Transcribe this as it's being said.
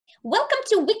Welcome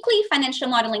to Weekly Financial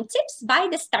Modeling Tips by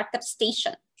the Startup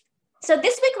Station. So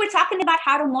this week we're talking about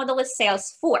how to model a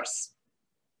sales force.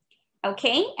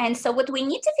 Okay, and so what we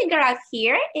need to figure out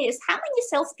here is how many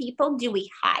salespeople do we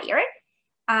hire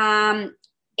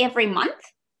every month,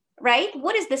 right?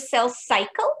 What is the sales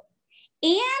cycle?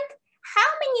 And how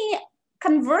many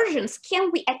conversions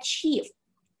can we achieve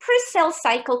per sales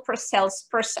cycle per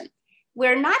salesperson?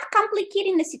 We're not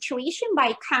complicating the situation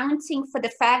by accounting for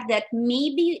the fact that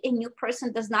maybe a new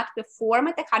person does not perform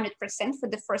at 100% for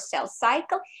the first sales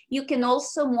cycle. You can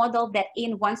also model that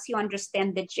in once you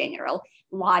understand the general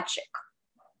logic.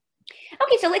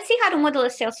 Okay, so let's see how to model a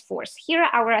sales force. Here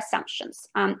are our assumptions.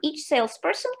 Each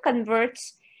salesperson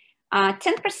converts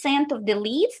 10% of the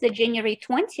leads. They generate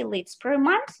 20 leads per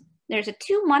month. There's a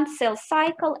 2-month sales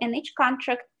cycle, and each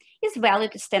contract is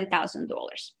valued as $10,000.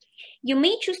 You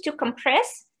may choose to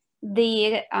compress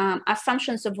the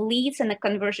assumptions of leads and the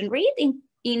conversion rate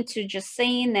into just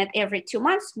saying that every 2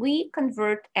 months we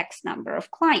convert X number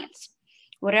of clients.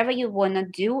 Whatever you want to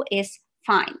do is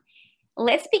fine.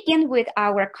 Let's begin with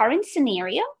our current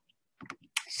scenario.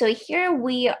 So here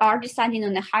we are deciding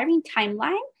on the hiring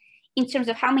timeline in terms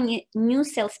of how many new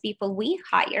salespeople we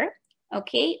hire,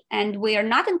 okay? And we are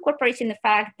not incorporating the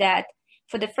fact that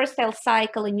for the first sales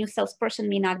cycle, a new salesperson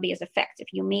may not be as effective.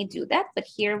 You may do that, but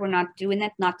here we're not doing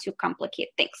that, not to complicate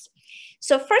things.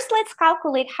 So first, let's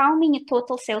calculate how many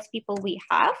total salespeople we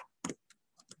have.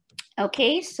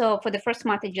 Okay, so for the first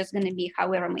month, it's just going to be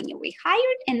however many we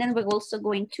hired, and then we're also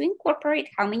going to incorporate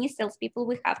how many salespeople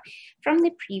we have from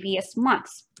the previous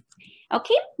months.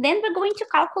 Okay, then we're going to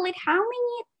calculate how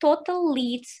many total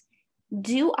leads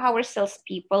do our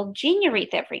salespeople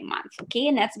generate every month. Okay,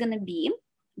 and that's going to be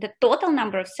the total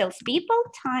number of salespeople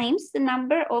times the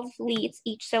number of leads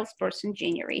each salesperson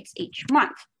generates each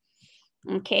month.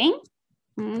 Okay,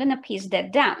 I'm going to piece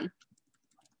that down.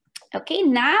 Okay,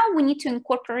 now we need to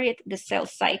incorporate the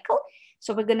sales cycle.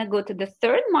 So we're going to go to the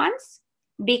 3rd month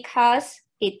because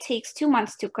it takes 2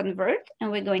 months to convert,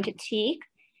 and we're going to take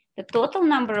the total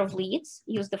number of leads,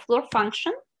 use the floor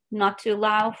function not to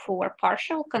allow for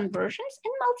partial conversions,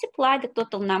 and multiply the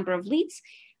total number of leads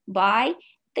by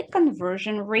the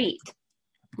conversion rate.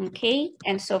 Okay,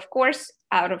 and so of course,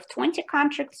 out of 20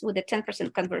 contracts with a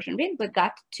 10% conversion rate, we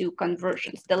got 2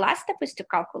 conversions. The last step is to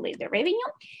calculate the revenue,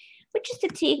 which is to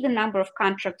take the number of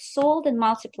contracts sold and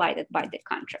multiply it by the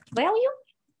contract value.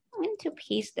 I'm going to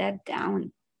paste that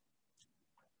down.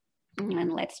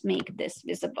 And let's make this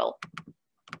visible.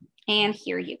 And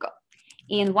here you go.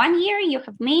 In 1 year, you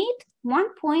have made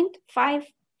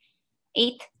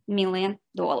 $1.58 million.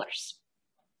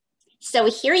 So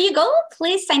here you go.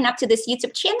 Please sign up to this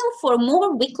YouTube channel for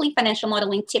more weekly financial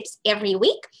modeling tips every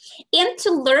week. And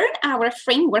to learn our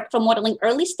framework for modeling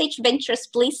early stage ventures,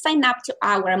 please sign up to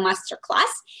our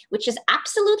masterclass, which is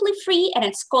absolutely free, and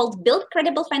it's called Build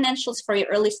Credible Financials for Your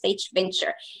Early Stage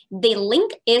Venture. The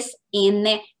link is in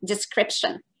the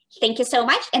description. Thank you so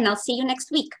much, and I'll see you next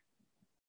week.